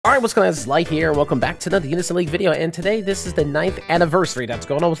Alright, what's going on? It's Light here. Welcome back to another Unison League video, and today this is the 9th anniversary that's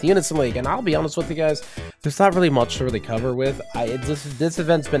going on with the Unison League, and I'll be honest with you guys, there's not really much to really cover with. This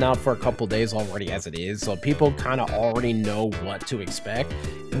event's been out for a couple days already as it is, so people kind of already know what to expect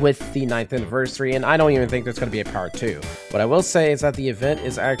with the 9th anniversary, and I don't even think there's going to be a part 2. What I will say is that the event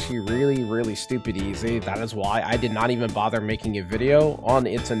is actually really stupid easy. That is why I did not even bother making a video on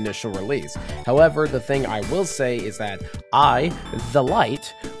its initial release. However, the thing I will say is that I, the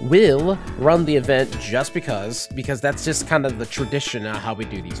Light, will run the event just because that's just kind of the tradition of how we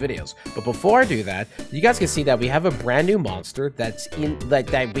do these videos. But before I do that, you guys can see that we have a brand new monster that's in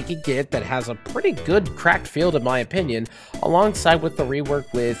that we could get that has a pretty good cracked field in my opinion, alongside with the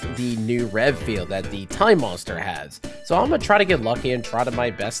rework with the new rev field that the time monster has. So I'm gonna try to get lucky and try to my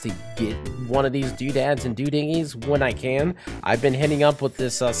best to get one of these doodads and doodingies when I can. I've been hitting up with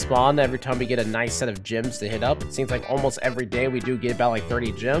this spawn every time we get a nice set of gems to hit up. It seems like almost every day we do get about like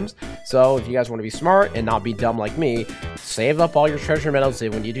 30 gems. So if you guys want to be smart and not be dumb like me, save up all your treasure medals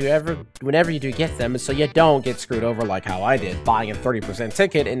when you whenever you do get them, so you don't get screwed over like how I did, buying a 30%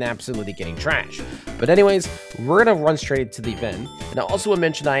 ticket and absolutely getting trash. But anyways, we're gonna run straight to the event. And I also want to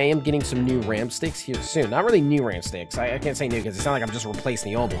mention I am getting some new RAM sticks here soon. Not really new RAM sticks. I can't say new because it's not like I'm just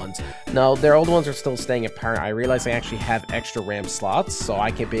replacing the old ones. No, their old ones are still staying apparent. I realize I actually have extra RAM slots, so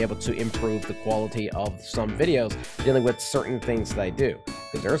I can be able to improve the quality of some videos dealing with certain things that I do.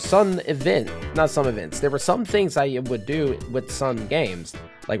 Because there are there were some things I would do with some games,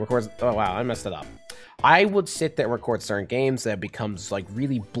 like record. Oh wow, I messed it up. I would sit there and record certain games that becomes like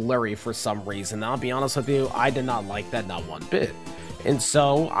really blurry for some reason. I'll be honest with you, I did not like that not one bit. And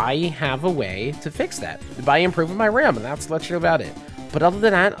so I have a way to fix that by improving my RAM, and that's literally about it. But other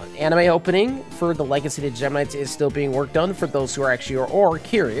than that, anime opening for the Legacy of the Geminites is still being worked on for those who are actually or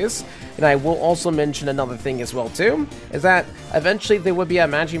curious. And I will also mention another thing as well too, is that eventually there will be a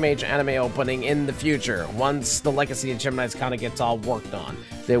Magimage anime opening in the future once the Legacy of the Geminites kind of gets all worked on.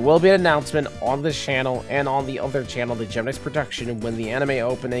 There will be an announcement on this channel and on the other channel, the Geminites Production, when the anime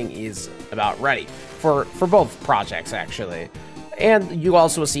opening is about ready for both projects actually. And you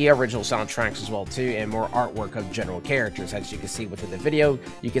also see original soundtracks as well too, and more artwork of general characters. As you can see within the video,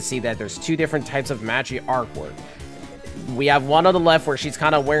 you can see that there's two different types of Magi artwork. We have one on the left where she's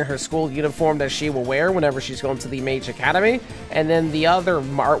kind of wearing her school uniform that she will wear whenever she's going to the Mage Academy, and then the other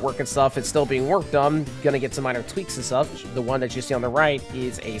artwork and stuff is still being worked on, gonna get some minor tweaks and stuff. The one that you see on the right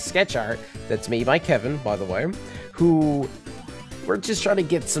is a sketch art that's made by Kevin, by the way, who we're just trying to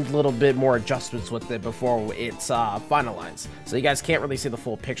get some little bit more adjustments with it before it's finalized. So you guys can't really see the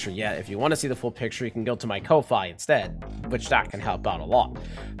full picture yet. If you want to see the full picture, you can go to my Ko-Fi instead, which that can help out a lot.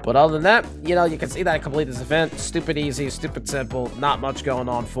 But other than that, you know, you can see that I completed this event. Stupid easy, stupid simple, not much going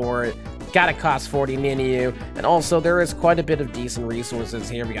on for it. Gotta cost 40 Ninyu, and also there is quite a bit of decent resources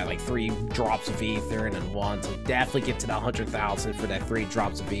here. We got like 3 drops of ether and then 1, so definitely get to the 100,000 for that 3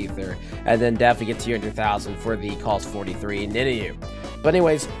 drops of ether, and then definitely get to 200,000 for the cost 43 Ninyu. But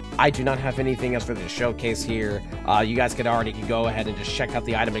anyways, I do not have anything else for the showcase here. You guys could go ahead and just check out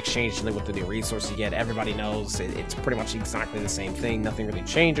the item exchange link with the new resource you get. Everybody knows it's pretty much exactly the same thing. Nothing really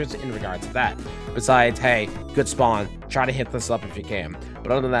changes in regards to that. Besides, hey, good spawn. Try to hit this up if you can.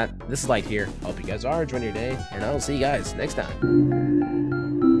 But other than that, this is Light here. Hope you guys are enjoying your day, and I'll see you guys next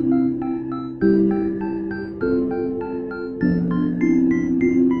time.